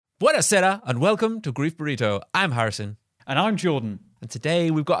Buonasera and welcome to Grief Burrito. I'm Harrison. And I'm Jordan. And today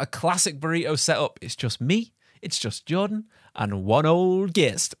we've got a classic burrito setup. It's just me, it's just Jordan, and one old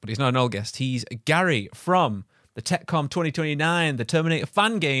guest. But he's not an old guest. He's Gary from the TechCom 2029, the Terminator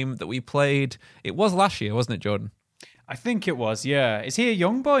fan game that we played. It was last year, wasn't it, Jordan? I think it was, yeah. Is he a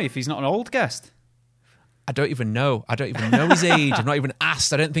young boy if he's not an old guest? I don't even know. I don't even know his age. I'm not even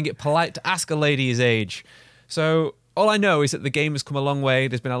asked. I don't think it's polite to ask a lady his age. So all I know is that the game has come a long way.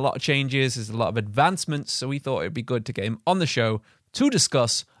 There's been a lot of changes. There's a lot of advancements. So we thought it'd be good to get him on the show to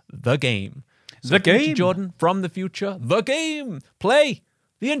discuss the game. So The game. Jordan from the future. The game. Play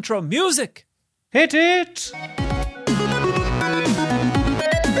the intro music. Hit it!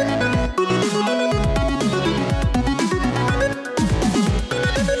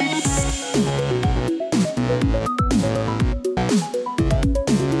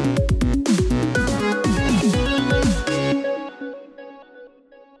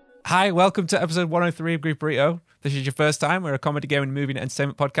 Hi, welcome to episode 103 of Grief Burrito. This is your first time. We're a comedy, gaming, movie, and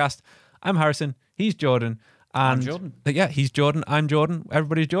entertainment podcast. I'm Harrison. He's Jordan. And I'm Jordan. Yeah, he's Jordan. I'm Jordan.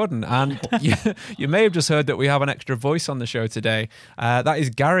 Everybody's Jordan. And you may have just heard that we have an extra voice on the show today. That is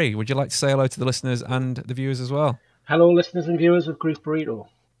Gary. Would you like to say hello to the listeners and the viewers as well? Hello, listeners and viewers of Grief Burrito.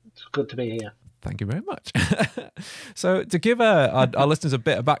 It's good to be here. Thank you very much. So to give our listeners a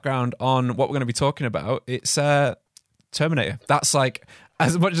bit of background on what we're going to be talking about, it's Terminator. That's like,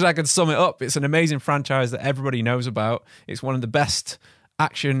 as much as I can sum it up, it's an amazing franchise that everybody knows about. It's one of the best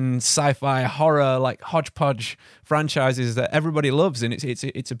action, sci-fi, horror, like hodgepodge franchises that everybody loves, and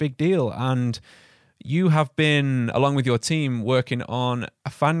it's a big deal. And you have been, along with your team, working on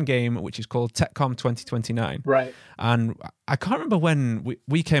a fan game which is called TechCom 2029. Right. And I can't remember when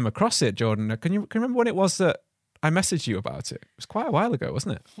we came across it, Jordan. Can you remember when it was that I messaged you about it? It was quite a while ago,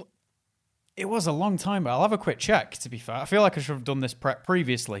 wasn't it? It was a long time, but I'll have a quick check, to be fair. I feel like I should have done this prep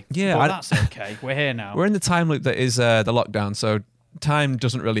previously. Yeah. But that's okay. We're here now. We're in the time loop that is the lockdown, so time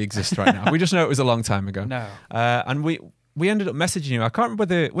doesn't really exist right now. We just know it was a long time ago. No. And we ended up messaging you. I can't remember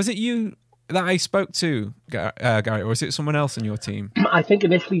whether, was it you that I spoke to, Gary, or was it someone else in your team? I think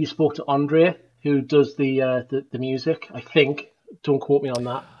initially you spoke to Andre, who does the music. I think. Don't quote me on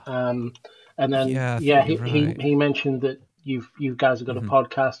that. And then he mentioned that you guys have got a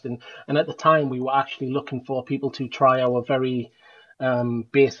podcast, and at the time we were actually looking for people to try our very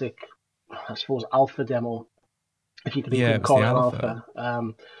basic, I suppose, alpha demo, if you could even call it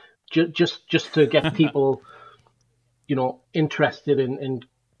alpha. Just to get people, interested and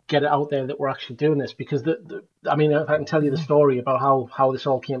get it out there that we're actually doing this, because I mean, if I can tell you the story about how this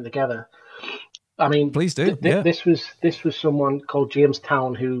all came together. I mean, please do. This was someone called James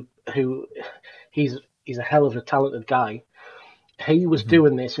Town who he's a hell of a talented guy. He was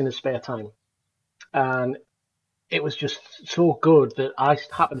doing this in his spare time, and it was just so good that I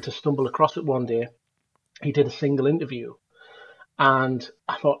happened to stumble across it one day. He did a single interview, and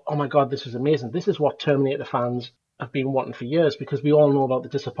I thought, oh my God, this is amazing. This is what Terminator fans have been wanting for years, because we all know about the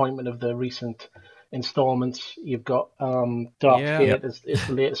disappointment of the recent installments. You've got Dark Fate is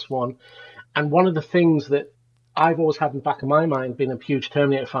the latest one. And one of the things that I've always had in the back of my mind, being a huge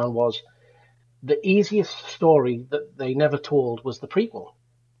Terminator fan, was the easiest story that they never told was the prequel,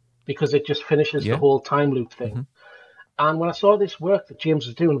 because it just finishes the whole time loop thing. Mm-hmm. And when I saw this work that James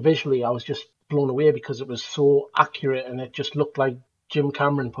was doing visually, I was just blown away, because it was so accurate and it just looked like Jim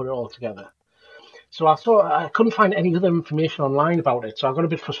Cameron put it all together. So I couldn't find any other information online about it, so I got a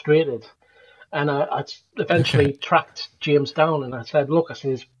bit frustrated. And I eventually tracked James down, and I said, look, I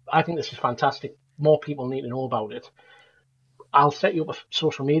think this is fantastic. More people need to know about it. I'll set you up a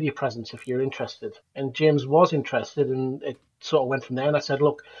social media presence if you're interested. And James was interested, and it sort of went from there. And I said,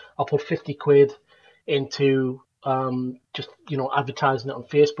 look, I'll put 50 quid into just, advertising it on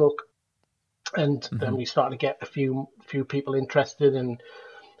Facebook. And then we started to get a few people interested, and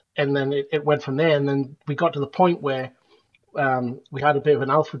then it went from there. And then we got to the point where we had a bit of an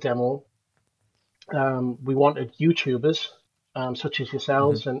alpha demo. We wanted YouTubers such as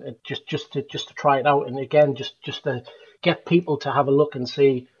yourselves, and just to try it out, and again just to get people to have a look and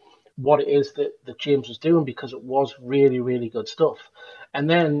see what it is that James was doing, because it was really, really good stuff. And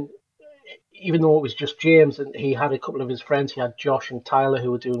then, even though it was just James, and he had a couple of his friends, he had Josh and Tyler,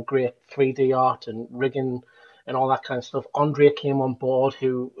 who were doing great 3D art and rigging and all that kind of stuff. Andre came on board,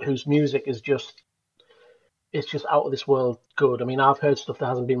 whose music is just out of this world good. I mean, I've heard stuff that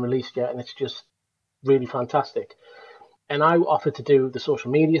hasn't been released yet, and it's just really fantastic. And I offered to do the social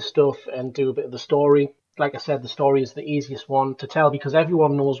media stuff and do a bit of the story. Like I said, the story is the easiest one to tell, because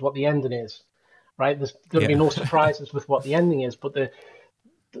everyone knows what the ending is, right? There's going to be no surprises with what the ending is, but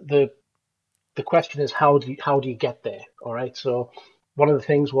the question is, how do you get there? All right. So one of the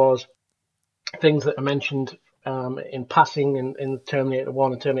things was things that are mentioned in passing in Terminator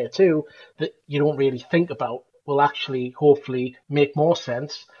 1 and Terminator 2 that you don't really think about will actually, hopefully, make more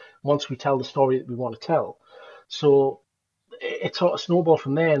sense once we tell the story that we want to tell. So it sort of snowballed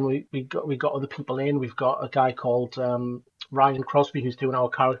from there, and we got other people in. We've got a guy called Ryan Crosby who's doing our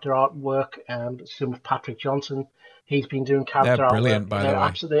character artwork, and same with Patrick Johnson. He's been doing character They're brilliant, artwork. by the way.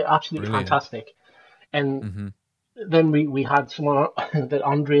 They're absolutely Brilliant. fantastic. And then we had someone that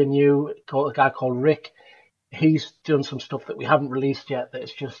Andrea knew, a guy called Rick. He's done some stuff that we haven't released yet. That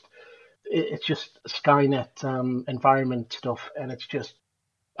it's just Skynet environment stuff, and it's just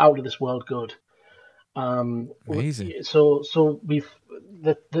out of this world good. Amazing. So we've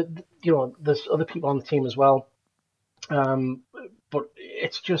there's other people on the team as well, but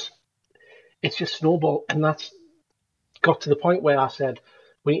it's just snowball, and that's got to the point where I said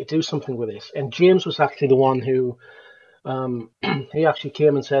we need to do something with this. And James was actually the one who he actually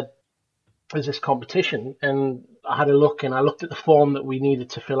came and said, "There's this competition," and I had a look, and I looked at the form that we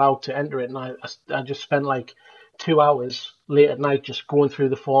needed to fill out to enter it, and I just spent like 2 hours late at night just going through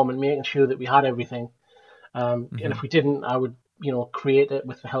the form and making sure that we had everything. And if we didn't, I would create it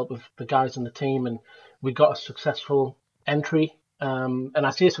with the help of the guys in the team, and we got a successful entry. And I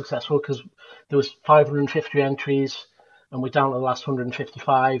say successful because there was 550 entries, and we're down to the last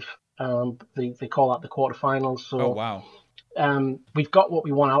 155. They call that the quarterfinals. So, oh wow! We've got what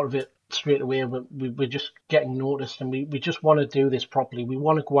we want out of it straight away. We're just getting noticed, and we just want to do this properly. We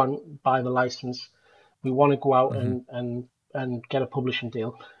want to go out and buy the license. We want to go out and get a publishing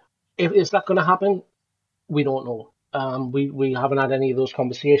deal. Is that going to happen? We don't know. We haven't had any of those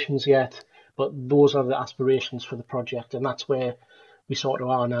conversations yet, but those are the aspirations for the project, and that's where we sort of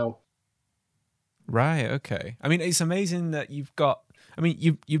are now. Right. Okay. I mean, it's amazing that you've got. I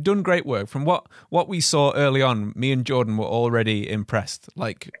mean, you've done great work. From what we saw early on, me and Jordan were already impressed.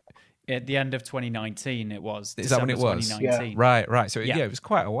 Like at the end of 2019, it was. Is that when it was? 2019. Yeah. Right. So it was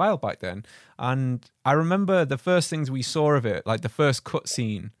quite a while back then. And I remember the first things we saw of it, like the first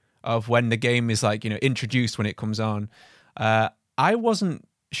cutscene of when the game is like introduced when it comes on. I wasn't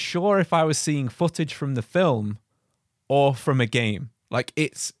sure if I was seeing footage from the film or from a game. Like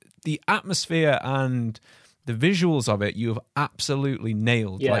it's the atmosphere and the visuals of it, you've absolutely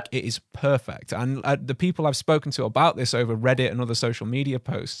nailed. Yeah. Like it is perfect. And the people I've spoken to about this over Reddit and other social media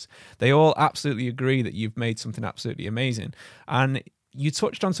posts, they all absolutely agree that you've made something absolutely amazing. And you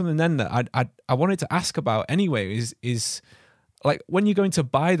touched on something then that I wanted to ask about anyway, is like when you're going to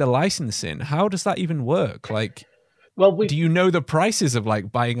buy the licensing, how does that even work? Like, well, do you know the prices of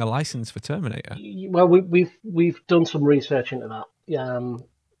like buying a license for Terminator? Well, we've done some research into that.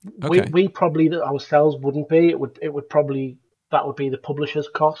 Okay. We probably ourselves wouldn't be. It would probably, that would be the publisher's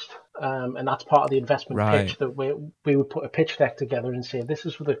cost, and that's part of the investment pitch, that we would put a pitch deck together and say, this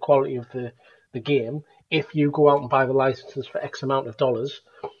is for the quality of the game. If you go out and buy the licenses for X amount of dollars,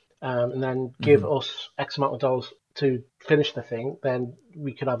 and then give us X amount of dollars to finish the thing, then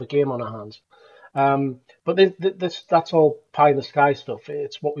we could have a game on our hands. But that's all pie in the sky stuff.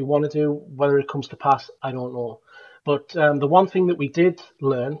 It's what we want to do. Whether it comes to pass, I don't know. But the one thing that we did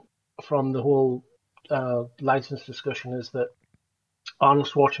learn from the whole license discussion is that Arnold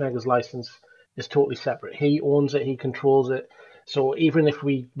Schwarzenegger's license is totally separate. He owns it. He controls it. So even if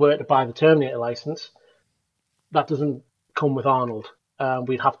we were to buy the Terminator license, that doesn't come with Arnold.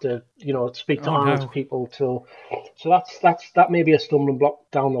 We'd have to, speak to Arnold's people. So that may be a stumbling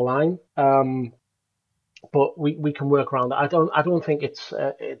block down the line. But we can work around that. I don't think it's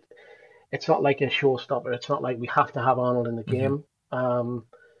not like a showstopper. It's not like we have to have Arnold in the game.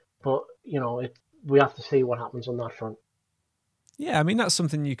 But we have to see what happens on that front. Yeah, I mean that's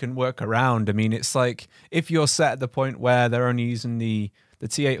something you can work around. I mean, it's like if you're set at the point where they're only using the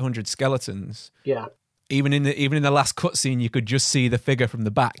T-800 skeletons. Yeah. Even in the last cutscene, you could just see the figure from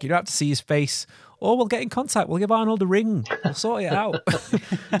the back. You don't have to see his face. Or we'll get in contact. We'll give Arnold a ring. We'll sort it out.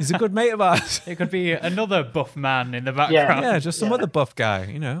 He's a good mate of ours. It could be another buff man in the background. Yeah, just some other buff guy,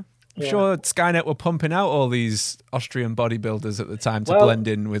 I'm sure Skynet were pumping out all these Austrian bodybuilders at the time to blend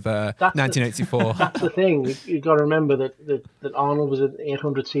in with 1984. That's the thing. You've got to remember that Arnold was an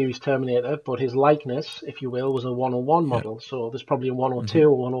 800 series Terminator, but his likeness, if you will, was a 101 model. So there's probably a 102,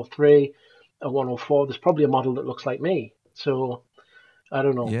 a 103, a 104. There's probably a model that looks like me. So I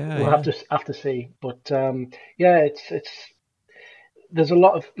don't know. We'll have to see. But it's there's a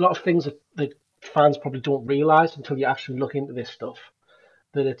lot of things that fans probably don't realize until you actually look into this stuff.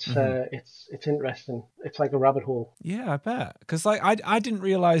 That it's interesting. It's like a rabbit hole. Yeah, I bet. Because I didn't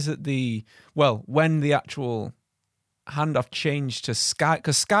realize that when the actual handoff changed to Sky,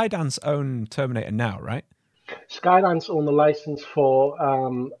 because Skydance own Terminator now, right? Skydance own the license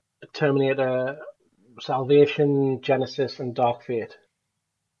for Terminator Salvation, Genesis, and Dark Fate.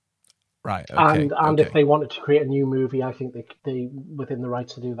 Right. Okay. And okay. if they wanted to create a new movie, I think they within the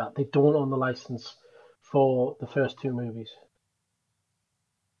rights to do that. They don't own the license for the first two movies.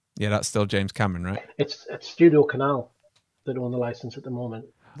 Yeah, that's still James Cameron, right? It's Studio Canal that own the license at the moment.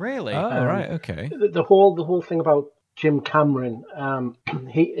 Really? Oh, right. Okay. The whole thing about Jim Cameron,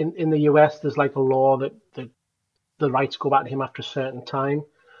 he in the US, there's like a law that the rights go back to him after a certain time.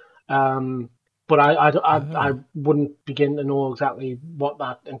 But I wouldn't begin to know exactly what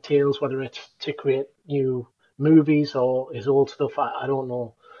that entails, whether it's to create new movies or his old stuff. I don't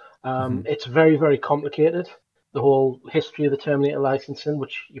know. It's very, very complicated, the whole history of the Terminator licensing,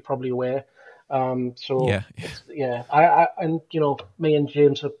 which you're probably aware. So yeah. I and me and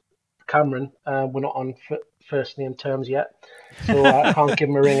James Cameron, we're not on first name terms yet, so I can't give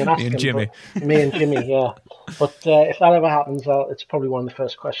him a ring and ask Me and him. Jimmy. Me and Jimmy, yeah. But if that ever happens, it's probably one of the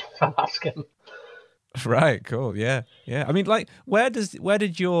first questions I'll ask him. Right. Cool. Yeah. Yeah. I mean, like, where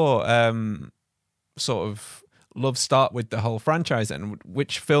did your sort of love start with the whole franchise? And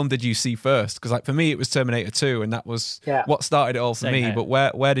which film did you see first? Because, like, for me, it was Terminator 2, and that was what started it all for me. But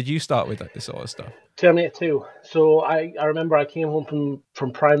where did you start with like, this sort of stuff? Terminator 2. So I remember I came home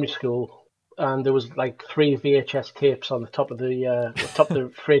from primary school, and there was like 3 VHS tapes on the top of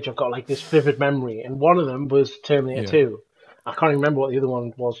the fridge. I've got like this vivid memory, and one of them was Terminator 2. I can't remember what the other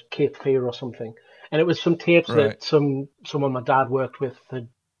one was, Cape Fear or something. And it was some tapes that someone my dad worked with had,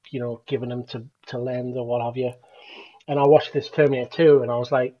 given him to lend or what have you. And I watched this Terminator 2, and I was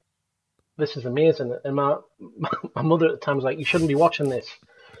like, this is amazing. And my mother at the time was like, you shouldn't be watching this.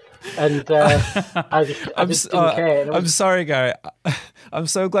 And I just didn't care. I'm sorry, Gary. I'm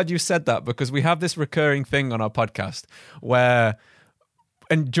so glad you said that, because we have this recurring thing on our podcast where,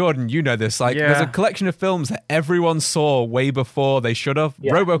 and Jordan, you know this, like there's a collection of films that everyone saw way before they should have.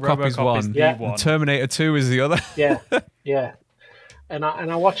 Yeah. RoboCop is one, and Terminator 2 is the other. Yeah. And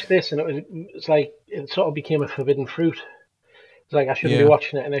I watched this, and it's like it sort of became a forbidden fruit. It's like I shouldn't be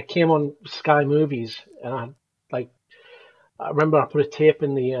watching it, and it came on Sky Movies, and I remember I put a tape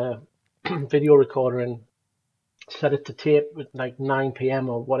in the video recorder and set it to tape at like 9 p.m.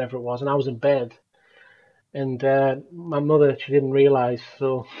 or whatever it was, and I was in bed. And my mother, she didn't realise,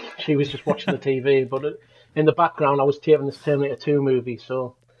 so she was just watching the TV. But in the background, I was taping this Terminator 2 movie.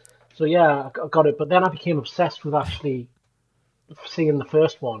 So yeah, I got it. But then I became obsessed with actually seeing the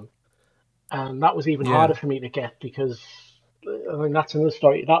first one. And that was even harder for me to get, because, I mean, that's another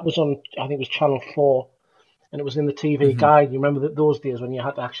story. That was on, I think it was Channel 4. And it was in the TV guide. You remember those days when you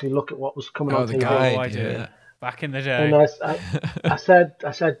had to actually look at what was coming on TV? Guide, I do. Back in the day. And I said,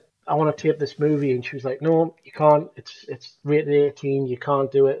 I want to tape this movie, and she was like, no, you can't, it's rated 18, you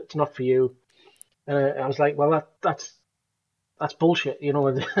can't do it, it's not for you. And I was like, well, that's bullshit, I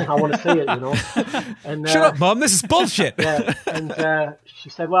want to see it, And shut up, Mom, this is bullshit. And she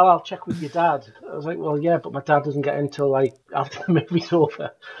said, well, I'll check with your dad. I was like, well, yeah, but my dad doesn't get in until like after the movie's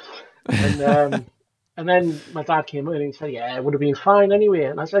over. And then my dad came in and he said, yeah, it would have been fine anyway.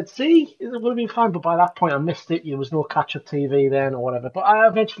 And I said, see, it would have been fine. But by that point, I missed it. There was no catch-up TV then or whatever. But I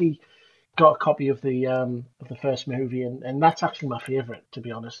eventually got a copy of the first movie. And that's actually my favourite, to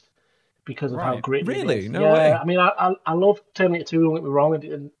be honest, because of how great it is. Really? No way. I mean, I love Terminator 2, don't get me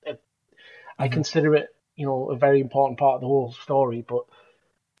wrong. I consider it, a very important part of the whole story. But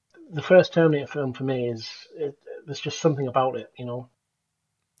the first Terminator film for me there's just something about it,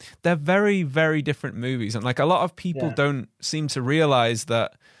 They're very, very different movies. And like a lot of people don't seem to realize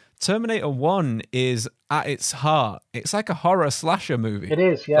that Terminator 1 is at its heart, it's like a horror slasher movie. It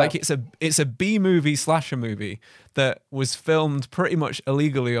is, yeah. Like it's a B-movie slasher movie that was filmed pretty much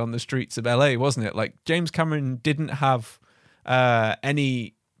illegally on the streets of LA, wasn't it? Like James Cameron didn't have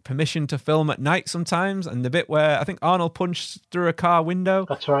any permission to film at night sometimes, and the bit where I think Arnold punched through a car window.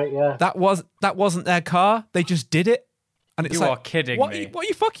 That's right, yeah. That wasn't their car. They just did it. And it's you are kidding me. What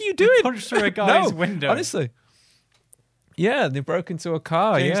the fuck are you doing? You punched through a guy's window. Honestly. Yeah, they broke into a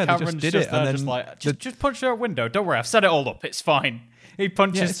car. James They Cameron's just did it. And then just punch through a window. Don't worry, I've set it all up. It's fine. He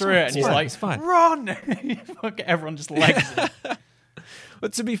punches through it and he's like, it's fine. Run! Everyone just legs it.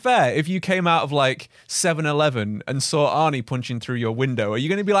 But to be fair, if you came out of like 7-Eleven and saw Arnie punching through your window, are you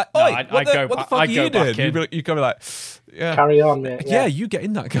going to be like, "Oh, what the fuck are you doing?" You're going to be like, "Yeah, carry on, mate." Yeah, you get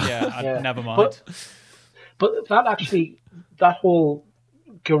in that car. Yeah, never mind. But that whole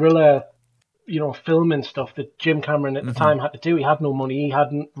guerrilla, filming stuff that Jim Cameron at the time had to do. He had no money. He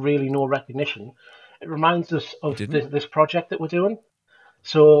hadn't really no recognition. It reminds us of this project that we're doing.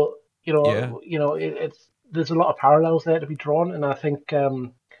 So there's a lot of parallels there to be drawn, and I think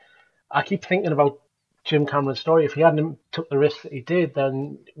I keep thinking about Jim Cameron's story. If he hadn't took the risk that he did,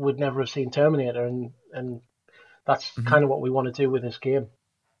 then we'd never have seen Terminator, and that's kind of what we want to do with this game.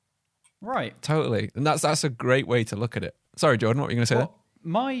 Right. Totally. And that's a great way to look at it. Sorry, Jordan, what were you going to say there?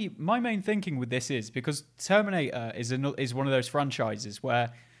 My main thinking with this is because Terminator is one of those franchises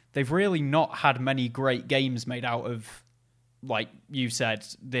where they've really not had many great games made out of, like you said,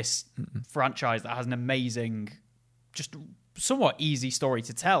 this franchise that has an amazing, just somewhat easy story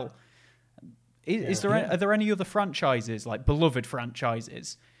to tell. Are there any other franchises, like beloved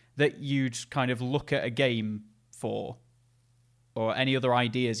franchises, that you'd kind of look at a game for, or any other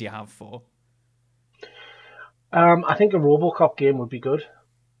ideas you have for? I think a RoboCop game would be good.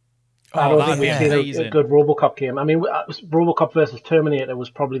 I don't think we've seen a good RoboCop game. I mean, RoboCop versus Terminator was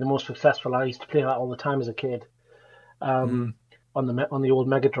probably the most successful. I used to play that all the time as a kid, on the old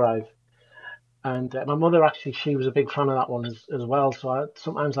Mega Drive. And my mother, actually, she was a big fan of that one as well. So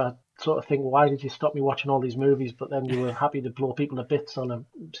sometimes I sort of think, why did you stop me watching all these movies? But then you were happy to blow people to bits on a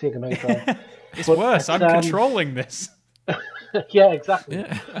Sega Mega Drive. It's worse. I'm controlling this. Yeah, exactly.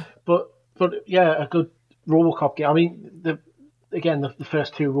 Yeah. But yeah, a good RoboCop game. I mean, the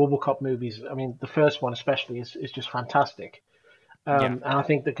first two RoboCop movies. I mean, the first one especially is just fantastic. And I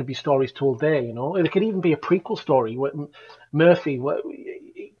think there could be stories told there. You know, there could even be a prequel story where Murphy,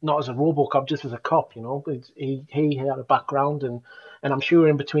 not as a RoboCop, just as a cop. You know, he had a background, and I'm sure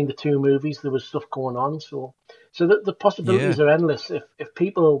in between the two movies there was stuff going on. So the possibilities are endless if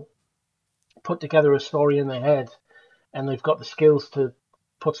people put together a story in their head and they've got the skills to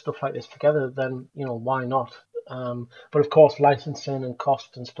put stuff like this together, then, you know, why not? But of course, licensing and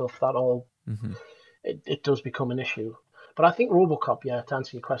cost and stuff, that all, it does become an issue. But I think RoboCop, to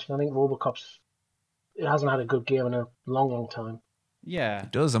answer your question, I think it hasn't had a good game in a long, long time. Yeah.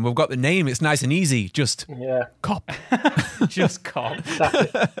 It does, and we've got the name. It's nice and easy. Just Cop. Just Cop.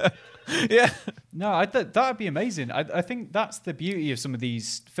 Exactly. Yeah. No, that'd be amazing. I think that's the beauty of some of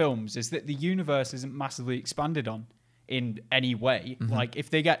these films, is that the universe isn't massively expanded on in any way. Like, if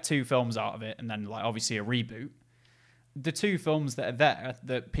they get 2 films out of it and then, like, obviously a reboot, the 2 films that are there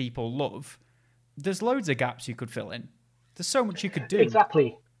that people love, there's loads of gaps you could fill in. There's so much you could do.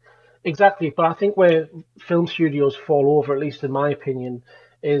 Exactly. But I think where film studios fall over, at least in my opinion,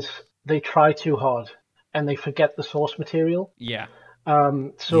 is they try too hard and they forget the source material. Yeah. I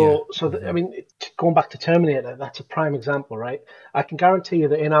mean, going back to Terminator, that's a prime example, right? I can guarantee you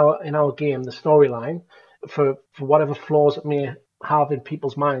that in our game, the storyline, for whatever flaws it may have in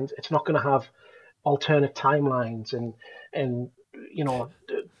people's minds, it's not going to have alternate timelines and you know,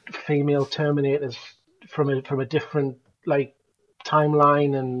 female Terminators from a different, like,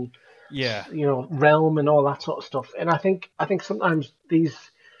 timeline and you know, realm and all that sort of stuff. And I think sometimes these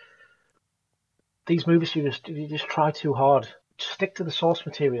movie studios, you just try too hard. Just stick to the source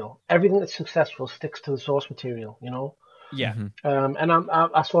material. Everything that's successful sticks to the source material, you know. Yeah. And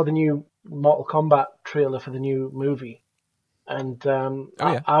I saw the new Mortal Kombat trailer for the new movie, and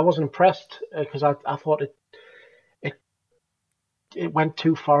I wasn't impressed because I thought it went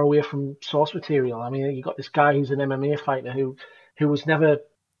too far away from source material. I mean, you got this guy who's an MMA fighter who was never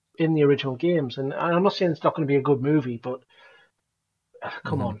in the original games, and I'm not saying it's not going to be a good movie, but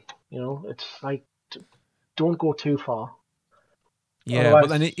come on, you know, it's like, don't go too far. Yeah, otherwise, but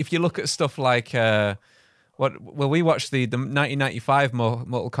then if you look at stuff like we watched the 1995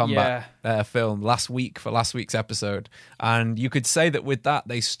 Mortal Kombat film last week for last week's episode, and you could say that with that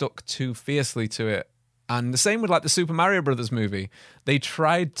they stuck too fiercely to it. And the same with, like, the Super Mario Brothers movie. They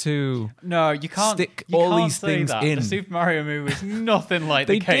tried to stick all these things in. The Super Mario movie is nothing like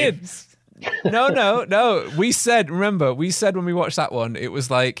the games. No. We said when we watched that one, it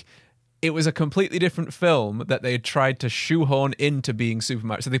was like, it was a completely different film that they had tried to shoehorn into being Super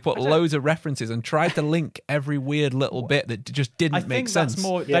Mario. So they put loads of references and tried to link every weird little bit that just didn't make sense. That's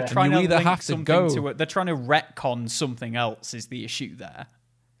more, they're trying to link something to it. They're trying to retcon something else is the issue there.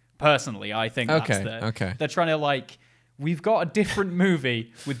 Personally, I think they're trying to, like, we've got a different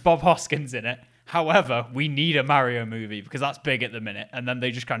movie with Bob Hoskins in it. However, we need a Mario movie because that's big at the minute. And then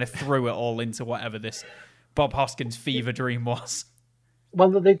they just kind of threw it all into whatever this Bob Hoskins fever dream was. Well,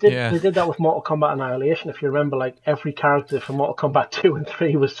 they did that with Mortal Kombat Annihilation. If you remember, like, every character from Mortal Kombat 2 and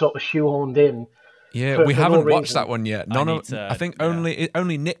 3 was sort of shoehorned in. Yeah, we haven't watched that one yet. I think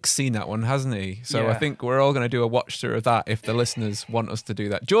only Nick's seen that one, hasn't he? So I think we're all going to do a watch through of that if the listeners want us to do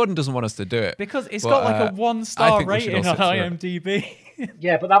that. Jordan doesn't want us to do it because it's got like a 1-star rating on IMDb.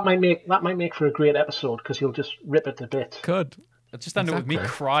 Yeah, but that might make for a great episode because you'll just rip it to bits. Could. It'll just end up with me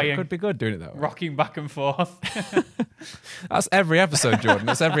crying. It could be good doing it that way. Rocking back and forth. That's every episode, Jordan.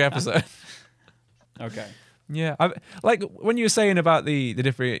 That's every episode. Okay. Yeah, like when you were saying about the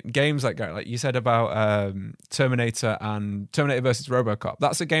different games, like you said about Terminator and Terminator versus RoboCop.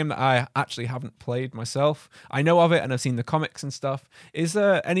 That's a game that I actually haven't played myself. I know of it and I've seen the comics and stuff. Is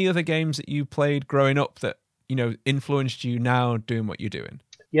there any other games that you played growing up that influenced you now doing what you're doing?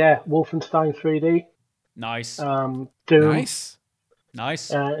 Yeah, Wolfenstein 3D. Nice. Doom.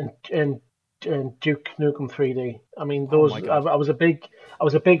 Nice. And Duke Nukem 3D. I mean, Oh those. my God. I was a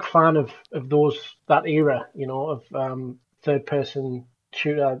big fan of that era. Of third person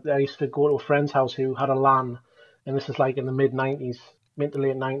shooter. I used to go to a friend's house who had a LAN, and this is like in the mid to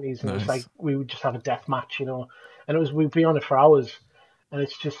late 90s, and it was like we would just have a death match, and we'd be on it for hours, and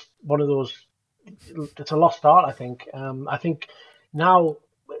it's just one of those. It's a lost art, I think. I think now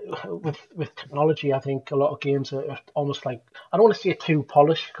with technology, I think a lot of games are almost like, I don't want to say too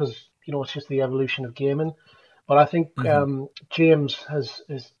polished because it's just the evolution of gaming, but I think James has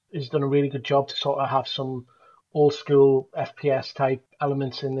done a really good job to sort of have some old school FPS type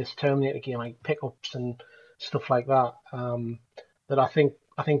elements in this Terminator game, like pickups and stuff like that. That I think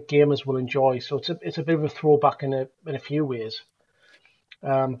gamers will enjoy. So it's a bit of a throwback in a few ways.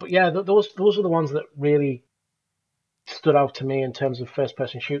 But yeah, those are the ones that really stood out to me in terms of first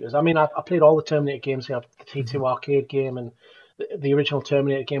person shooters. I mean, I played all the Terminator games. You have the T2 arcade game and the original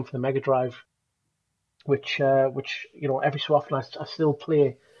Terminator game for the Mega Drive, which every so often I still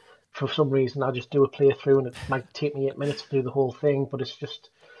play. For some reason, I just do a playthrough, and it might take me 8 minutes to do the whole thing. But it's just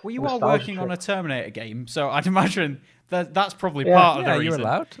well, you are working on a Terminator game, so I'd imagine that's probably part of the reason. You're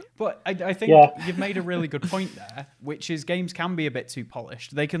allowed. But I think you've made a really good point there, which is games can be a bit too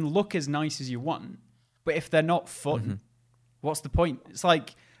polished. They can look as nice as you want, but if they're not fun, what's the point? It's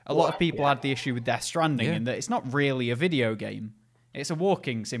like a lot of people had the issue with Death Stranding in that it's not really a video game. It's a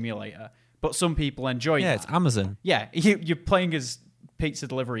walking simulator, but some people enjoy that. Yeah, it's Amazon. Yeah, you're playing as pizza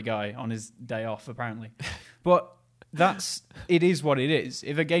delivery guy on his day off, apparently. But it is what it is.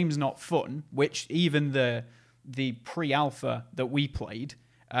 If a game's not fun, which even the pre-alpha that we played,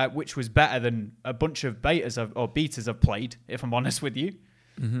 which was better than a bunch of betas I've played, if I'm honest with you,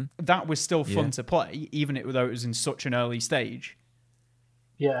 that was still fun to play, even though it was in such an early stage.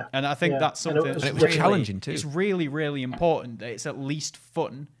 Yeah. And I think that's something and it was really challenging too. It's really, really important that it's at least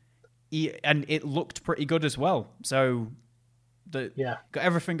fun, and it looked pretty good as well. So got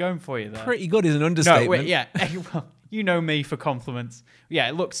everything going for you there. Pretty good is an understatement. No, wait, yeah. Well, you know me for compliments. Yeah,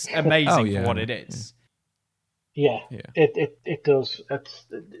 it looks amazing for what it is. Yeah. It does.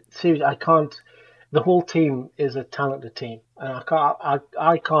 Seriously, I can't. The whole team is a talented team, and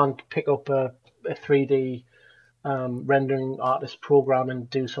I can't pick up a 3D rendering artist program and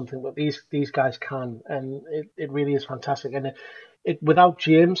do something, but these guys can, and it really is fantastic. And it without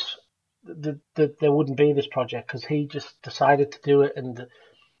James, there wouldn't be this project, because he just decided to do it, and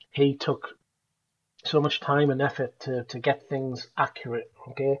he took so much time and effort to get things accurate.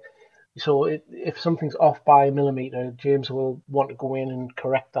 Okay, so if something's off by a millimeter, James will want to go in and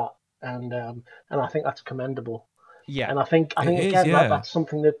correct that, and I think that's commendable. Yeah, and I think again that's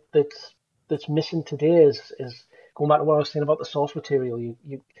something that's missing today is going back to what I was saying about the source material.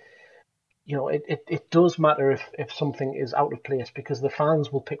 It does matter if something is out of place, because the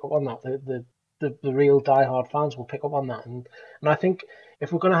fans will pick up on that. The real diehard fans will pick up on that, and I think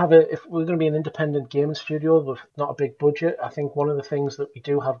if we're going to be an independent gaming studio with not a big budget, I think one of the things that we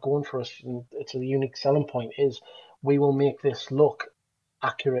do have going for us, and it's a unique selling point, is we will make this look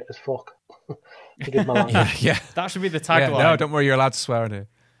accurate as fuck. To give my language. Yeah, that should be the tagline. No, don't worry, you're allowed to swear on here.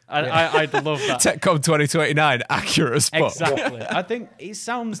 I'd love that. TechCom 2029, accurate as fuck. Exactly. I think it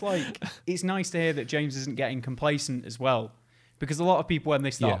sounds like it's nice to hear that James isn't getting complacent as well, because a lot of people, when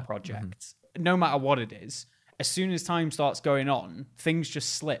they start projects, no matter what it is, as soon as time starts going on, things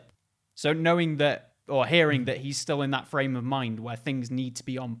just slip. So knowing that, or hearing that he's still in that frame of mind where things need to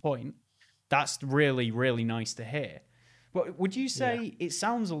be on point, that's really, really nice to hear. But would you say it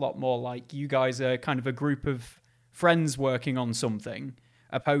sounds a lot more like you guys are kind of a group of friends working on something,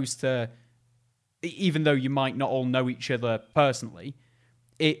 opposed to, even though you might not all know each other personally,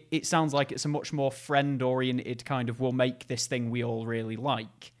 it sounds like it's a much more friend-oriented kind of, we'll make this thing we all really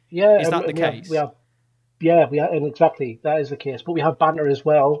like. Yeah. Is that the case? We have, and exactly, that is the case. But we have banter as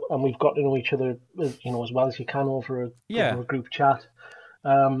well, and we've got to know each other, as well as you can over a group chat.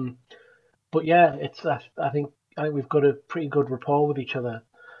 But yeah, I think we've got a pretty good rapport with each other.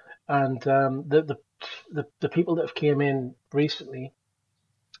 And the people that have came in recently,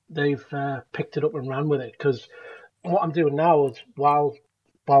 they've picked it up and ran with it, because what I'm doing now is, while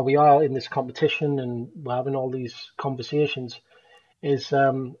we are in this competition and we're having all these conversations, is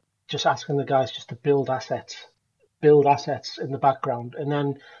just asking the guys just to build assets build assets in the background, and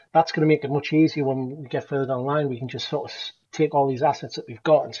then that's going to make it much easier when we get further down the line. We can just sort of take all these assets that we've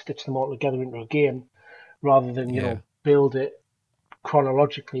got and stitch them all together into a game, rather than build it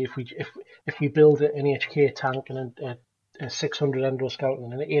chronologically. If we build an HK tank and a 600 endoskeleton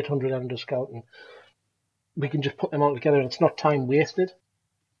and an 800 endoskeleton, we can just put them all together, and it's not time wasted.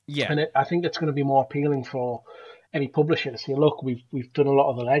 Yeah, and I think it's going to be more appealing for any publisher to say, look, we've done a lot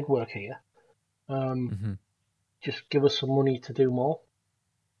of the legwork here. Just give us some money to do more.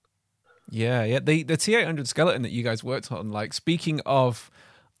 Yeah. The T800 skeleton that you guys worked on, like, speaking of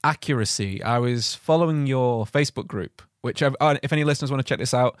accuracy, I was following your Facebook group, which if any listeners want to check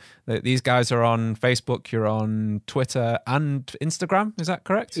this out, these guys are on Facebook, you're on Twitter and Instagram, is that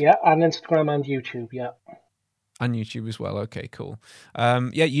correct? Yeah, and Instagram and YouTube, yeah. And YouTube as well. Okay, cool.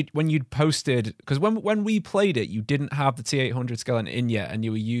 When you'd posted, because when we played it, you didn't have the T800 skeleton in yet, and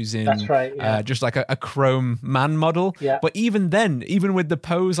you were using that's right, yeah. Just like a chrome man model. Yeah. But even then, even with the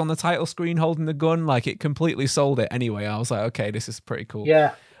pose on the title screen holding the gun, like, it completely sold it anyway. I was like, okay, this is pretty cool.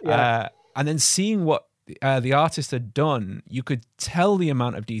 Yeah. And then seeing what the artist had done, you could tell the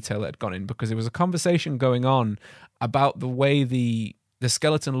amount of detail that had gone in, because there was a conversation going on about the way the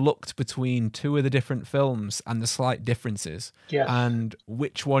skeleton looked between two of the different films and the slight differences, and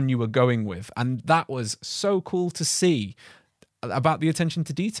which one you were going with. And that was so cool to see, about the attention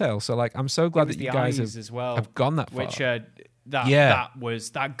to detail. So, like, I'm so glad that you guys have gone that far.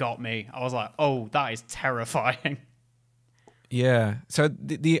 Which that got me. I was like, oh, that is terrifying. Yeah. So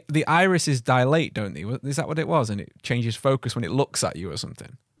the irises dilate, don't they? Is that what it was? And it changes focus when it looks at you or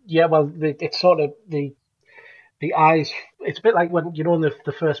something? Yeah, well, it's sort of the eyes. It's a bit like when, you know, in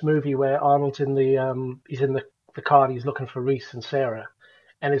the first movie where Arnold's in he's in the car and he's looking for Reese and Sarah,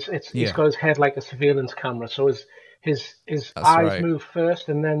 and he's got his head like a surveillance camera, so his eyes move first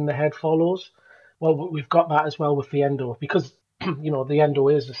and then the head follows. Well, we've got that as well with the Endo, because you know, the Endo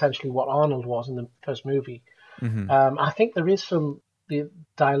is essentially what Arnold was in the first movie. I think there is the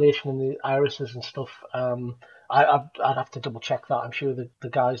dilation in the irises and stuff. I'd have to double check that. I'm sure the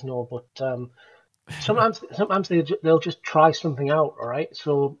guys know, but sometimes they'll just try something out. All right,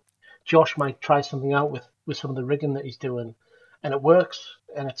 so Josh might try something out with some of the rigging that he's doing, and it works,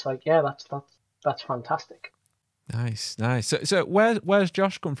 and it's like, yeah, that's fantastic. Nice. So where's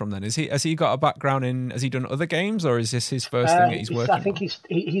Josh come from then? Has he got a background in? Has he done other games, or is this his first thing that he's working on? I think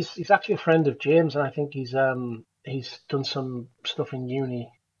he's actually a friend of James, and I think he's done some stuff in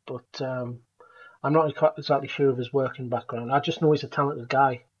uni, but I'm not exactly sure of his working background. I just know he's a talented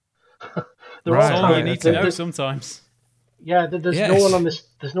guy. That's all you need to know sometimes. Yeah, there's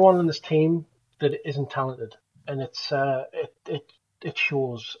no one on this team that isn't talented, and it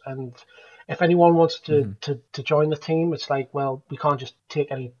shows. And if anyone wants to join the team, it's like, well, we can't just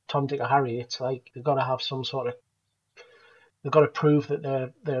take any Tom, Dick, or Harry. It's like they've got to have some sort of, they've got to prove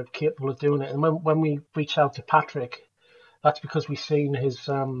that they're capable of doing it. And when we reached out to Patrick, that's because we've seen his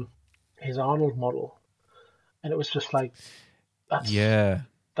Arnold model, and it was just like,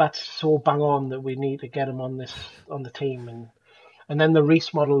 that's so bang on that we need to get him on the team. And then the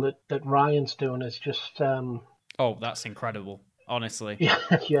Reese model that Ryan's doing is just that's incredible. Honestly, yeah,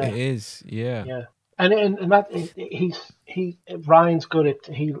 it is, yeah. And that Ryan's good at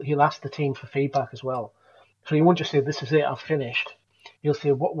he'll ask the team for feedback as well. So he won't just say, "This is it, I've finished." He'll say,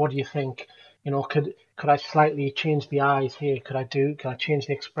 "What do you think? You know, could I slightly change the eyes here? Could I change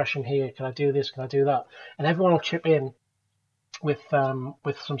the expression here? Can I do this? Can I do that?" And everyone will chip in with some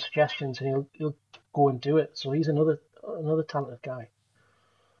suggestions, and he'll go and do it. So he's another talented guy.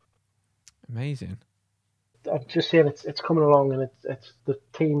 Amazing. I'm just saying it's coming along, and it's the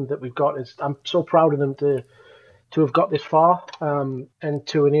team that we've got. I'm so proud of them to have got this far, and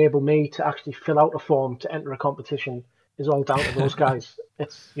to enable me to actually fill out a form to enter a competition is all down to those guys.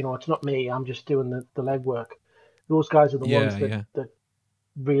 It's not me. I'm just doing the legwork. Those guys are the ones that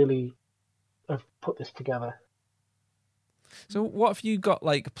really have put this together. So what have you got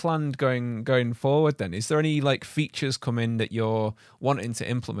like planned going forward then? Is there any like features coming that you're wanting to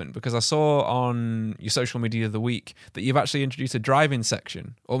implement? Because I saw on your social media of the week that you've actually introduced a driving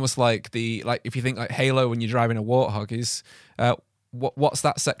section, almost like if you think like Halo when you're driving a Warthog is. What's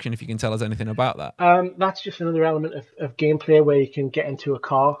that section, if you can tell us anything about that? That's just another element of gameplay where you can get into a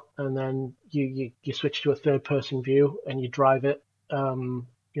car and then you switch to a third person view and you drive it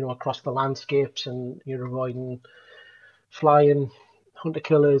across the landscapes, and you're avoiding flying hunter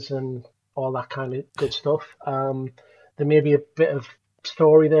killers and all that kind of good stuff. There may be a bit of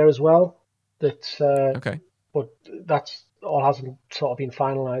story there as well. That's okay, but that's all hasn't sort of been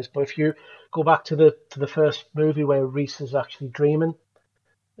finalized. But if you go back to the first movie where Reese is actually dreaming,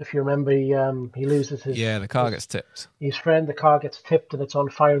 If you remember, he loses his the car gets tipped. his friend. The car gets tipped and it's on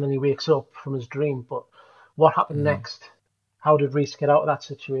fire, and then he wakes up from his dream. But what happened next? How did Reese get out of that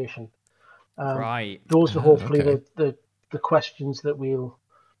situation? Right. Those are hopefully okay. the questions that we'll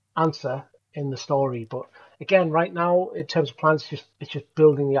answer in the story. But again, right now, in terms of plans, it's just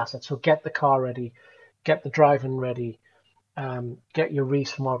building the assets. So get the car ready, get the driving ready, get your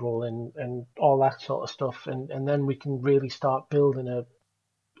Reese model and all that sort of stuff, and then we can really start building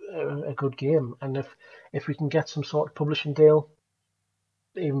a good game. And if we can get some sort of publishing deal,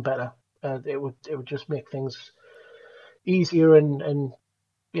 even better. It would just make things easier and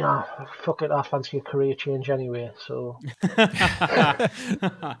fuck it, I fancy a career change anyway. So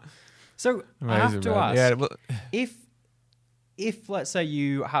So Amazing, I have to man. ask, Yeah, well, if let's say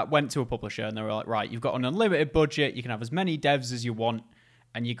you went to a publisher and they were like, right, you've got an unlimited budget, you can have as many devs as you want,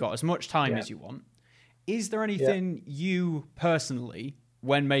 and you've got as much time as you want. Is there anything you personally,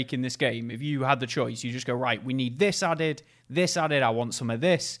 when making this game, if you had the choice, you just go, right, we need this added, I want some of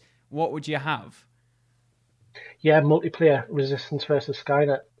this, what would you have? yeah, multiplayer Resistance versus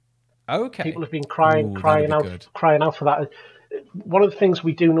Skynet. Okay. People have been Ooh, crying that'd be out for that. One of the things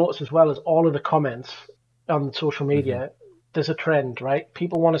we do notice as well is all of the comments on social media. There's a trend, right?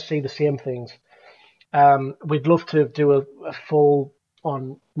 People want to see the same things. We'd love to do a full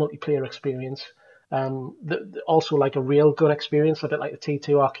on multiplayer experience. Also like a real good experience, a bit like the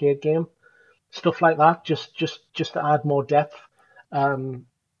T2 arcade game, stuff like that. Just to add more depth. And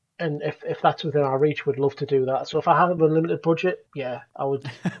if that's within our reach, we'd love to do that. So if I had an unlimited budget, yeah, I would.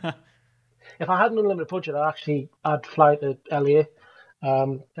 If I had an unlimited budget, I'd fly to LA,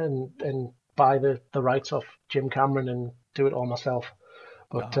 and buy the rights off Jim Cameron and do it all myself.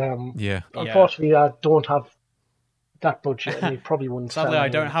 But unfortunately, I don't have that budget, and you probably wouldn't. Sadly, I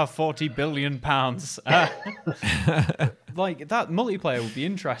don't have £40 billion. Like that multiplayer would be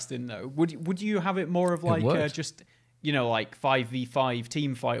interesting, though. Would you have it more of like just like 5v5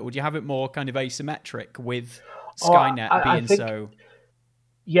 team fight, or would you have it more kind of asymmetric with Skynet I think, so?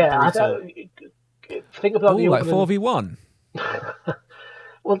 Yeah, think about the like 4v1.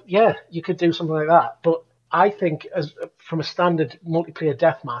 Well, yeah, you could do something like that, but I think from a standard multiplayer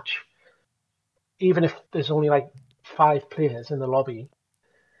deathmatch, even if there's only like 5 players in the lobby,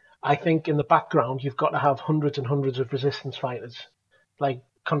 I think in the background you've got to have hundreds and hundreds of Resistance fighters, like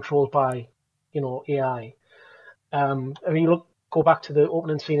controlled by, AI. I mean, go back to the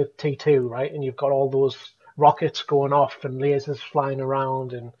opening scene of T2, right? And you've got all those rockets going off and lasers flying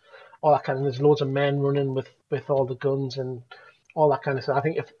around and all that kind of. There's loads of men running with all the guns and all that kind of stuff. I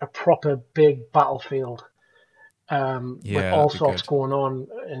think if a proper big battlefield, with all sorts going on,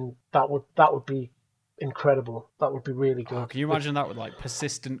 and that would be incredible. That would be really good. Oh, can you imagine that with like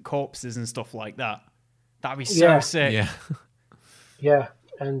persistent corpses and stuff like that? That'd be so sick. Yeah. Yeah,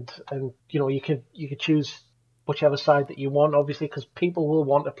 and you could choose whichever side that you want, obviously, because people will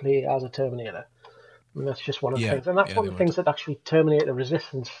want to play as a Terminator. I mean, that's just one of the things, and that's one of the things that actually Terminator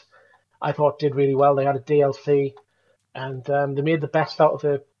Resistance, I thought, did really well. They had a DLC, and they made the best out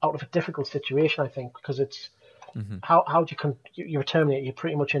of a difficult situation, I think, because it's how do you're a Terminator, you're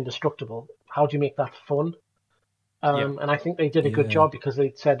pretty much indestructible. How do you make that fun? And I think they did a good job, because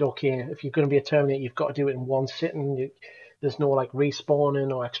they said, okay, if you're going to be a Terminator, you've got to do it in one sitting. There's no like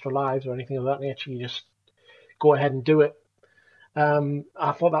respawning or extra lives or anything of that nature. You just go ahead and do it.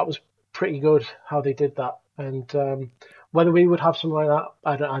 I thought that was pretty good how they did that, and whether we would have something like that,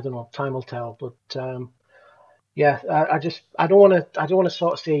 I don't know. Time will tell. But I don't want to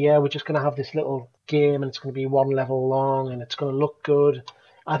sort of say, we're just going to have this little game and it's going to be one level long and it's going to look good.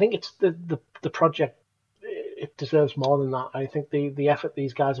 I think it's the project. It deserves more than that. I think the effort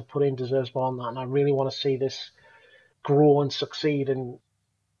these guys have put in deserves more than that, and I really want to see this grow and succeed and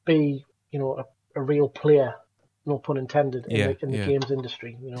be, a real player, no pun intended, in the games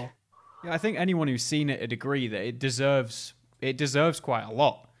industry. Yeah, I think anyone who's seen it would agree that it deserves quite a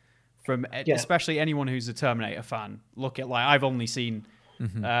lot from especially anyone who's a Terminator fan. Look at I've only seen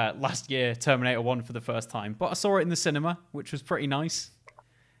last year Terminator 1 for the first time, but I saw it in the cinema, which was pretty nice.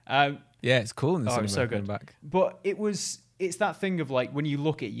 It's cool in the cinema. It was so good. Back. But it's that thing of when you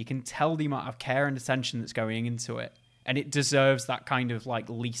look at it, you can tell the amount of care and attention that's going into it, and it deserves that kind of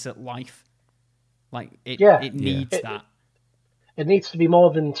lease at life. It needs that. It needs to be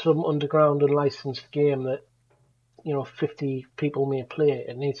more than some underground unlicensed game that 50 people may play.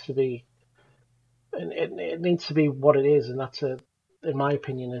 It needs to be, it needs to be what it is, and that's in my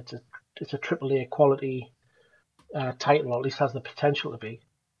opinion, it's a AAA quality title, or at least has the potential to be.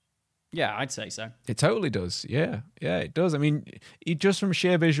 Yeah, I'd say so. It totally does. Yeah, it does. I mean, just from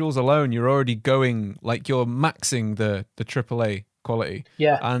sheer visuals alone, you're already going you're maxing the AAA quality.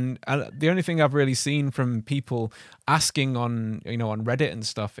 Yeah. And the only thing I've really seen from people asking on on Reddit and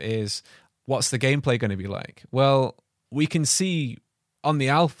stuff is, what's the gameplay going to be like? Well, we can see on the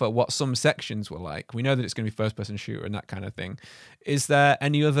alpha what some sections were like. We know that it's going to be first person shooter and that kind of thing. Is there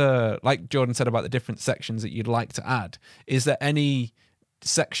any other, like Jordan said about the different sections that you'd like to add, is there any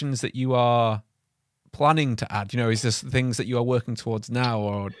sections that you are planning to add? Is this things that you are working towards now,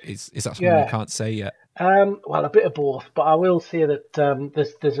 or is that something you can't say yet? Well, a bit of both, but I will say that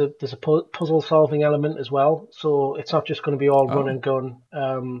there's a puzzle solving element as well. So it's not just going to be all run and gun.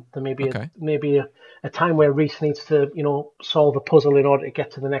 There may be a time where Reese needs to solve a puzzle in order to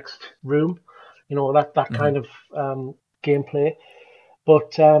get to the next room. That kind of gameplay.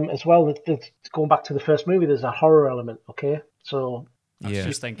 But as well, going back to the first movie, there's a horror element. Okay, so I was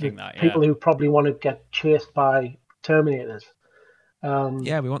just thinking that people who probably want to get chased by Terminators.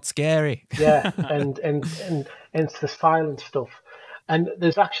 We want scary. Yeah, and it's the silent stuff. And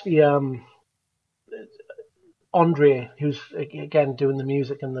there's actually Andre, who's again doing the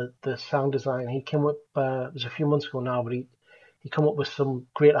music and the sound design. He came up it was a few months ago now, but he came up with some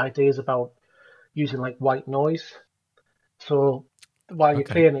great ideas about using like white noise. So while you're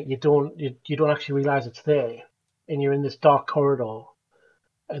playing it, you don't actually realize it's there, and you're in this dark corridor,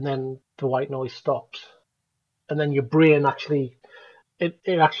 and then the white noise stops, and then your brain actually.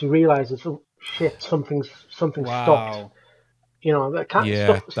 It actually realizes, oh shit, something's stopped. That kind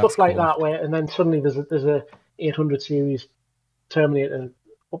of stuff like that. Where and then suddenly there's a 800 series Terminator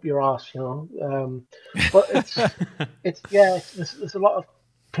up your arse. But there's a lot of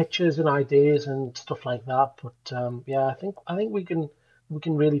pictures and ideas and stuff like that. But I think we can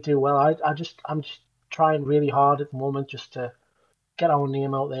really do well. I'm just trying really hard at the moment just to get our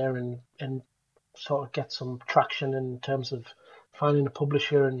name out there and sort of get some traction in terms of finding a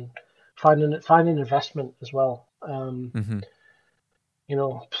publisher and finding investment as well. Someone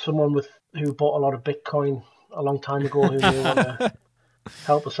who bought a lot of Bitcoin a long time ago who may want to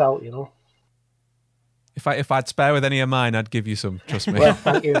help us out. If I'd spare with any of mine, I'd give you some. Trust me. Well,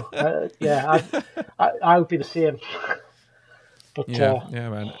 thank you. I would be the same. But yeah,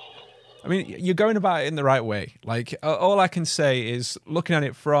 man. I mean, you're going about it in the right way. Like, all I can say is looking at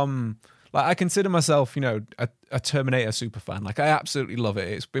it from. Like, I consider myself, a Terminator super fan. Like, I absolutely love it.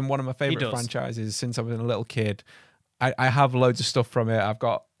 It's been one of my favorite franchises since I was a little kid. I have loads of stuff from it. I've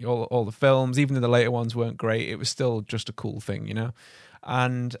got all the films. Even though the later ones weren't great, it was still just a cool thing,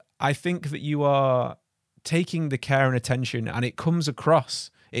 And I think that you are taking the care and attention, and it comes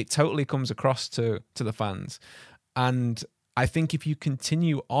across. It totally comes across to the fans. And I think if you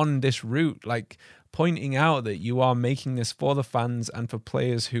continue on this route, like pointing out that you are making this for the fans and for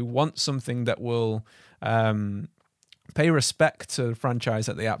players who want something that will pay respect to the franchise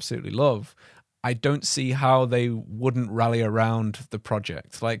that they absolutely love, I don't see how they wouldn't rally around the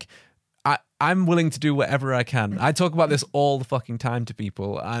project. Like, I'm willing to do whatever I can. I talk about this all the fucking time to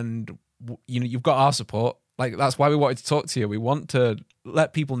people, and you've got our support. Like, that's why we wanted to talk to you. We want to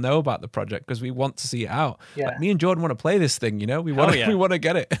let people know about the project because we want to see it out. Yeah. Like, me and Jordan want to play this thing. We want to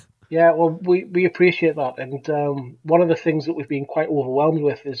get it. Yeah, well, we appreciate that, and one of the things that we've been quite overwhelmed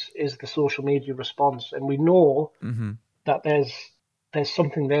with is the social media response, and we know that there's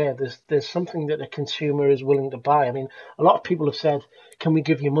something there. There's something that the consumer is willing to buy. I mean, a lot of people have said, "Can we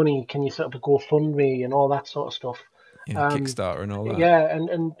give you money? Can you set up a GoFundMe and all that sort of stuff?" Kickstarter and all that. Yeah,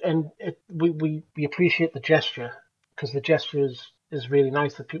 and we appreciate the gesture because the gesture is really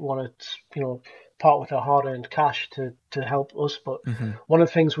nice that people want to part with their hard-earned cash to help us. But one of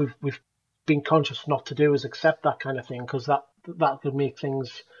the things we've been conscious not to do is accept that kind of thing because that could make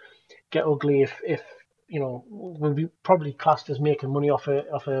things get ugly if we'll be probably classed as making money off an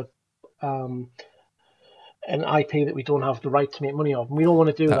IP that we don't have the right to make money of. And we don't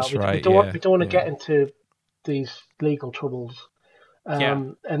want to do That's that. Right, we don't want to get into these legal troubles.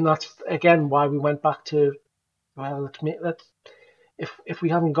 And that's again why we went back to if we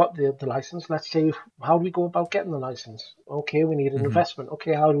haven't got the license, let's say how do we go about getting the license? Okay, we need an investment.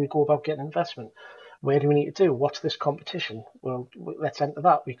 Okay, how do we go about getting investment? Where do we need to do? What's this competition? Well, let's enter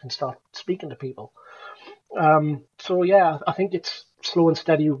that. We can start speaking to people. So yeah, I think it's slow and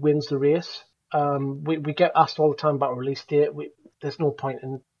steady wins the race. We get asked all the time about a release date. There's no point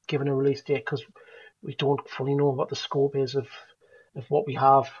in giving a release date because we don't fully know what the scope is of what we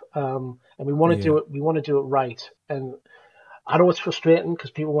have, and we want to do it. We want to do it right. And I know it's frustrating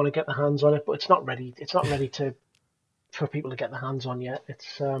because people want to get their hands on it, but it's not ready. It's not ready for people to get their hands on yet.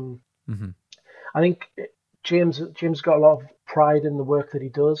 It's I think James got a lot of pride in the work that he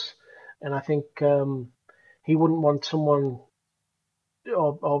does, and I think he wouldn't want someone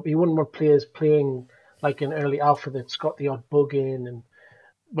or he wouldn't want players playing like in early alpha that's got the odd bug in, and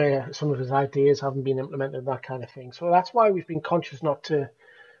where some of his ideas haven't been implemented, that kind of thing. So that's why we've been conscious not to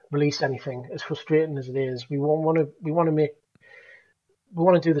release anything. As frustrating as it is, we want to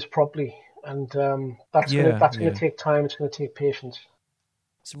do this properly, and that's going to take time. It's going to take patience.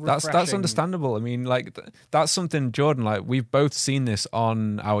 That's understandable. I mean, like that's something, Jordan. Like we've both seen this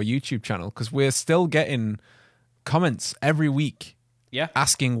on our YouTube channel because we're still getting comments every week,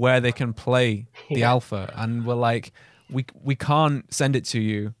 asking where they can play the alpha, and we're like, we can't send it to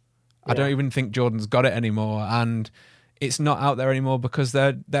you. I don't even think Jordan's got it anymore, and it's not out there anymore because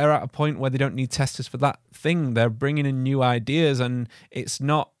they're at a point where they don't need testers for that thing. They're bringing in new ideas, and it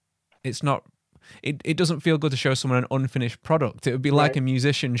doesn't feel good to show someone an unfinished product. It would be like a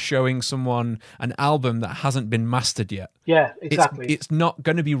musician showing someone an album that hasn't been mastered yet. Yeah, exactly. It's not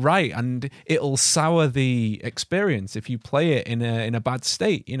going to be right, and it'll sour the experience if you play it in a bad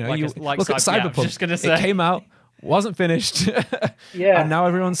state. You know, look at Cyberpunk. Just gonna say. It came out, wasn't finished, and now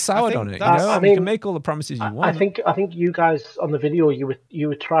everyone's soured on it. You know? I mean, you can make all the promises you want. I think you guys on the video you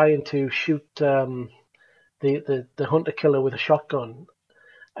were trying to shoot the hunter killer with a shotgun.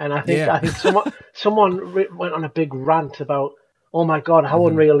 And I think someone went on a big rant about, oh my god, how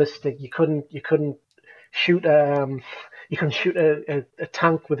unrealistic! You couldn't shoot a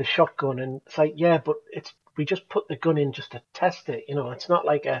tank with a shotgun, and it's like, yeah, but we just put the gun in just to test it. You know, it's not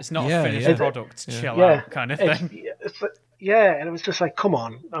like it's not a finished product, chill out kind of thing. And it was just like, come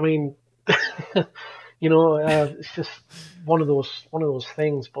on. I mean, it's just one of those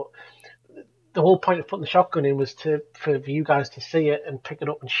things, but. The whole point of putting the shotgun in was for you guys to see it and pick it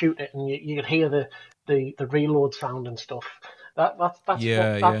up and shoot it, and you could hear the reload sound and stuff. That's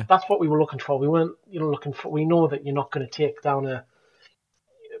what we were looking for. We weren't looking for. We know that you're not going to take down a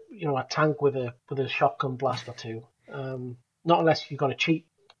tank with a shotgun blast or two. Not unless you've got a cheat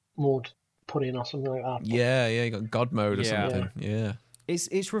mode put in or something like that. Yeah, you got God mode or something. Yeah.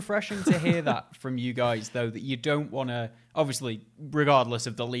 It's refreshing to hear that from you guys, though, that you don't want to, obviously, regardless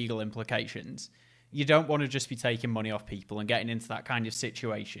of the legal implications, you don't want to just be taking money off people and getting into that kind of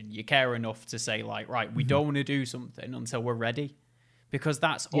situation. You care enough to say, like, right, we don't want to do something until we're ready. Because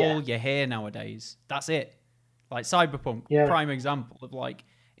that's all you hear nowadays. That's it. Like Cyberpunk, prime example of, like,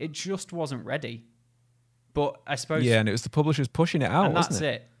 it just wasn't ready. But I suppose... Yeah, and it was the publishers pushing it out, and wasn't that's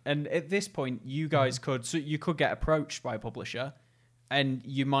it. And at this point, you guys could get approached by a publisher, and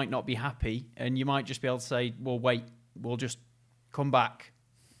you might not be happy, and you might just be able to say, well, wait, we'll just come back.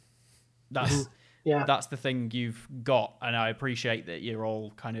 That's the thing you've got, and I appreciate that you're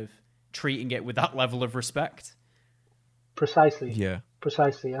all kind of treating it with that level of respect. Precisely. Yeah.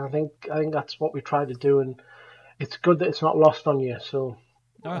 Precisely. I think that's what we try to do, and it's good that it's not lost on you, so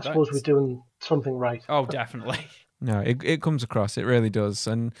I suppose we're doing something right. Oh, definitely. No, it comes across. It really does.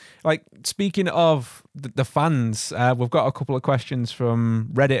 And like speaking of the fans, we've got a couple of questions from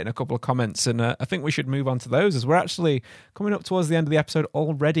Reddit and a couple of comments, and I think we should move on to those as we're actually coming up towards the end of the episode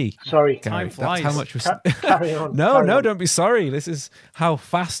already. Sorry, Gary, time flies. That's how much carry on. No, don't be sorry. This is how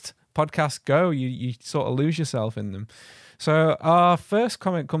fast podcasts go. You sort of lose yourself in them. So our first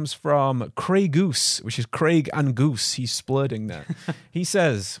comment comes from Craig Goose, which is Craig and Goose. He's splurting there. He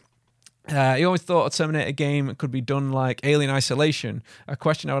says... he always thought a Terminator game could be done like Alien Isolation. A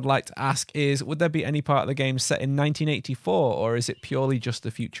question I would like to ask is, would there be any part of the game set in 1984, or is it purely just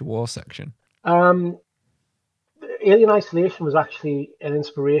the Future War section? Alien Isolation was actually an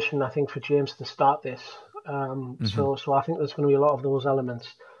inspiration, I think, for James to start this. So I think there's going to be a lot of those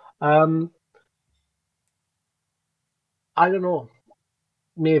elements. I don't know.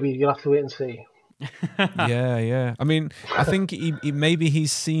 Maybe you'll have to wait and see. Yeah. I mean, I think maybe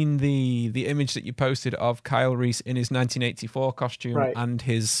he's seen the image that you posted of Kyle Reese in his 1984 costume and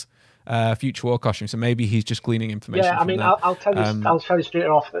his Future War costume. So maybe he's just gleaning information. Yeah, I mean, I'll tell you straight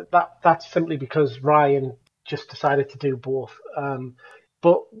off that's simply because Ryan just decided to do both.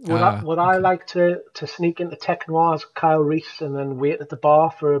 But would I like to sneak into Tech Noir's Kyle Reese and then wait at the bar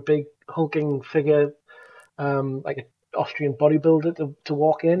for a big hulking figure, like a Austrian bodybuilder to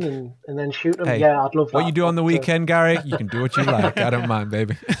walk in and then shoot him? Hey, yeah, I'd love that. What you do on the weekend, Gary, you can do what you like. I don't mind,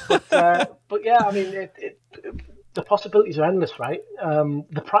 baby. But yeah, I mean, the possibilities are endless, right?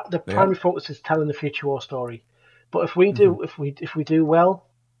 The primary focus is telling the Future War story, but if we do do well,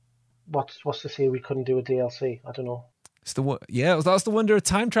 what's to say we couldn't do a DLC? I don't know. That's the wonder of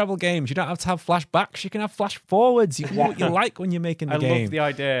time travel games. You don't have to have flashbacks. You can have flash forwards. You can do what you like when you're making the game. I love the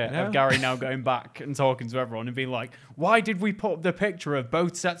idea of Gary now going back and talking to everyone and being like, why did we put up the picture of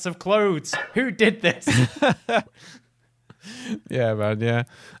both sets of clothes? Who did this? Yeah, man, yeah.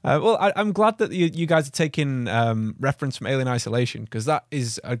 Well, I'm glad that you guys are taking reference from Alien Isolation, because that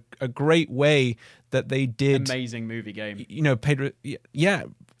is a great way that they did. Amazing movie game.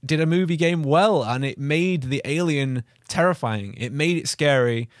 Did a movie game well, and it made the alien terrifying. It made it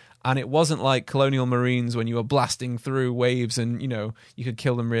scary, and it wasn't like Colonial Marines when you were blasting through waves and, you could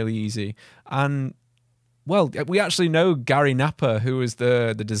kill them really easy. And, well, we actually know Gary Napper, who was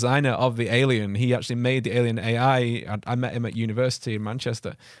the designer of the Alien. He actually made the Alien AI. I met him at university in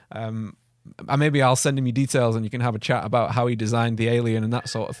Manchester. Maybe I'll send him you details and you can have a chat about how he designed the Alien and that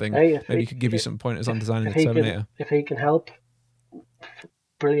sort of thing. Hey, maybe he could give you some pointers on designing the Terminator. If he can help,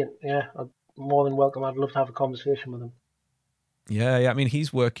 brilliant. Yeah, I'm more than welcome. I'd love to have a conversation with him. Yeah. I mean,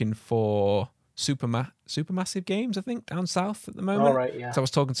 he's working for Supermassive Games, I think, down south at the moment. All right, yeah. So I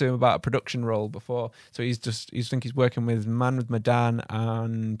was talking to him about a production role before. So he's working with Man with Medan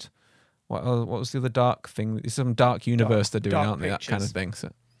and what was the other dark thing? It's some dark universe they're doing, aren't they? That kind of thing.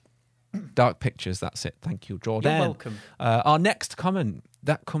 So Dark Pictures, that's it. Thank you, Jordan. You're welcome. Our next comment,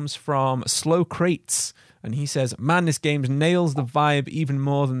 that comes from Slow Crates. And he says, man, this game nails the vibe even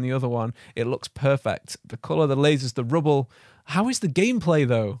more than the other one. It looks perfect. The colour, the lasers, the rubble. How is the gameplay,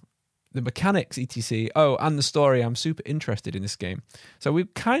 though? The mechanics, etc. Oh, and the story. I'm super interested in this game. So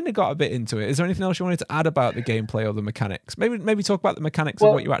we've kind of got a bit into it. Is there anything else you wanted to add about the gameplay or the mechanics? Maybe talk about the mechanics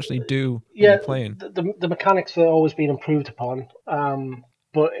of what you actually do when you're playing. The mechanics are always being improved upon,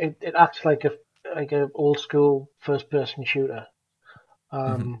 but it acts like a old school first person shooter.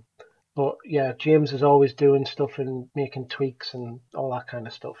 But yeah, James is always doing stuff and making tweaks and all that kind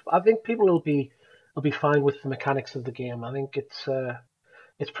of stuff. I think people will be fine with the mechanics of the game. I think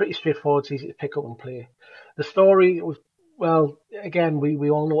it's pretty straightforward. It's easy to pick up and play. The story, well, again, we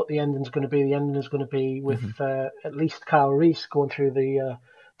all know what the ending's going to be. The ending is going to be with at least Kyle Reese going through the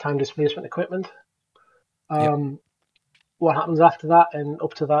time displacement equipment. What happens after that and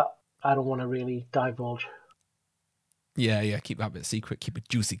up to that, I don't want to really divulge. Yeah, keep that bit secret, keep it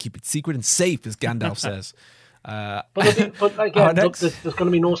juicy, keep it secret and safe, as Gandalf says. But again, look, there's going to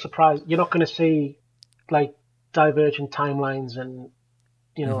be no surprise. You're not going to see like divergent timelines and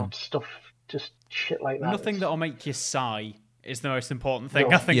stuff, just shit like that. Nothing that'll make you sigh is the most important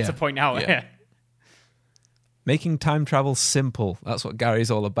thing, I think, to point out here. Making time travel simple. That's what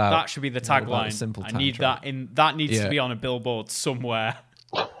Gary's all about. That should be the tagline. I need that that needs to be on a billboard somewhere.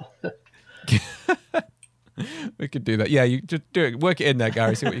 We could do that. Yeah, you just do it. Work it in there,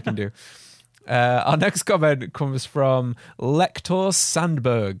 Gary. See what you can do. Our next comment comes from Lector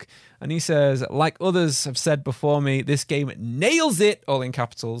Sandberg. And he says, like others have said before me, this game nails it, all in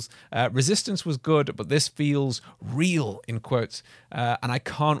capitals. Resistance was good, but this feels real, in quotes. And I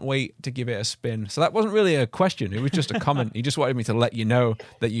can't wait to give it a spin. So that wasn't really a question. It was just a comment. He just wanted me to let you know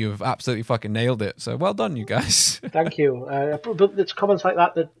that you've absolutely fucking nailed it. So well done, you guys. Thank you. But it's comments like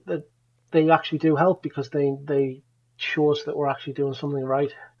that they actually do help because they show us that we're actually doing something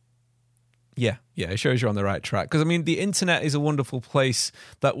right. Yeah, it shows you're on the right track. Because, I mean, the internet is a wonderful place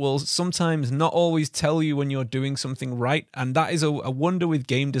that will sometimes not always tell you when you're doing something right. And that is a wonder with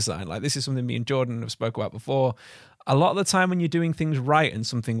game design. Like, this is something me and Jordan have spoke about before. A lot of the time when you're doing things right and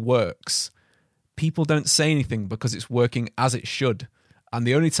something works, people don't say anything because it's working as it should. And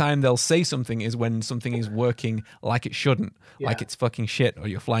the only time they'll say something is when something is working like it shouldn't, like it's fucking shit, or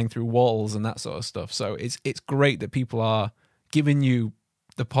you're flying through walls and that sort of stuff. So it's great that people are giving you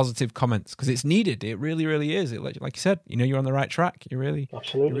the positive comments because it's needed. It really, really is. Like you said, you're on the right track. You really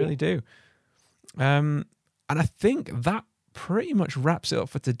do. And I think that pretty much wraps it up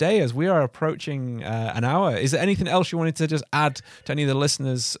for today as we are approaching an hour. Is there anything else you wanted to just add to any of the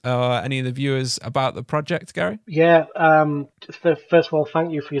listeners or any of the viewers about the project, Gary? Yeah. First of all,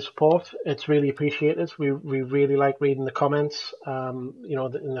 thank you for your support. It's really appreciated. We really like reading the comments, and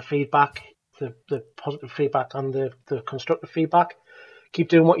the feedback, the positive feedback and the constructive feedback. Keep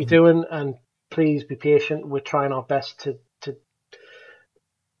doing what you're doing, and please be patient. We're trying our best to do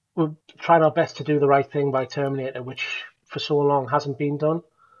the right thing by Terminator, which for so long hasn't been done.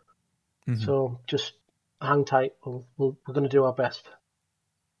 So just hang tight. We're going to do our best.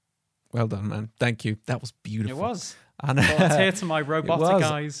 Well done, man. Thank you. That was beautiful. It was. And a tear to my robotic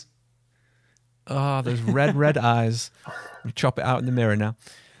eyes. Oh, those red eyes. You chop it out in the mirror now.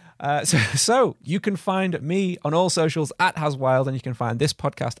 So you can find me on all socials at Haswild, and you can find this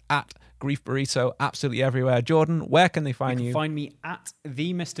podcast at Grief Burrito absolutely everywhere. Jordan, where can they find you? You can find me at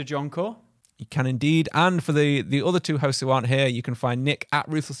the Mr. John Core. You can indeed. And for the other two hosts who aren't here, you can find Nick at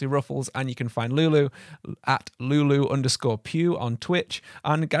Ruthlessly Ruffles, and you can find Lulu at Lulu_Pew on Twitch.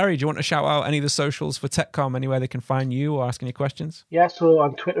 And Gary, do you want to shout out any of the socials for TechCom, anywhere they can find you or ask any questions? Yeah, so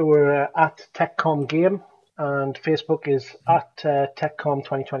on Twitter we're at TechCom Game. And Facebook is at TechCom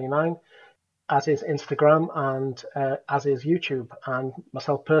 2029, as is Instagram and as is YouTube. And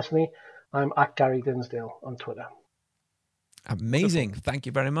myself personally, I'm at Gary Dinsdale on Twitter. Amazing. Thank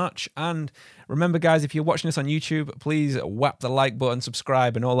you very much. And remember, guys, if you're watching this on YouTube, please whap the like button,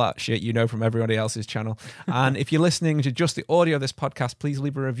 subscribe, and all that shit you know from everybody else's channel. And if you're listening to just the audio of this podcast, please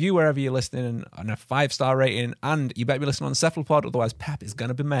leave a review wherever you're listening and a 5-star rating. And you better be listening on Cephalopod, otherwise Pep is going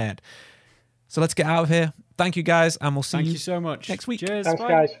to be mad. So let's get out of here. Thank you, guys, and we'll see Thank you so much. next week. Cheers. Thanks, bye.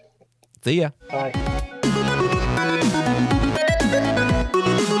 guys. See ya. Bye.